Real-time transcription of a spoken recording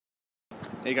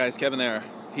Hey guys, Kevin there,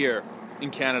 here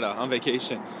in Canada on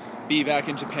vacation. Be back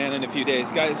in Japan in a few days.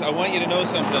 Guys, I want you to know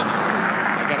something.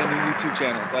 I got a new YouTube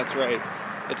channel, that's right.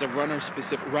 It's a running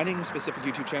specific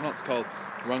YouTube channel. It's called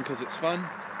Run Cause It's Fun.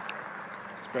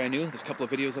 It's brand new. There's a couple of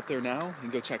videos up there now. You can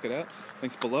go check it out.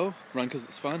 Links below. Run Cause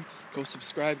It's Fun. Go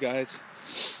subscribe, guys.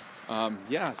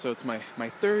 So it's my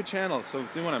third channel. So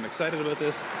soon I'm excited about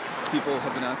this. People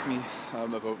have been asking me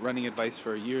about running advice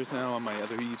for years now on my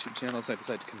other YouTube channels. I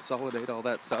decided to consolidate all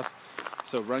that stuff.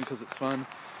 So Run Cause It's Fun.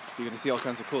 You're going to see all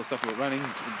kinds of cool stuff about running,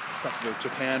 stuff about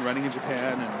Japan, running in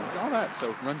Japan, and all that.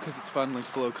 So Run Cause It's Fun.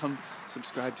 Links below. Come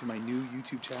subscribe to my new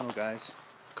YouTube channel, guys.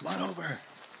 Come on over.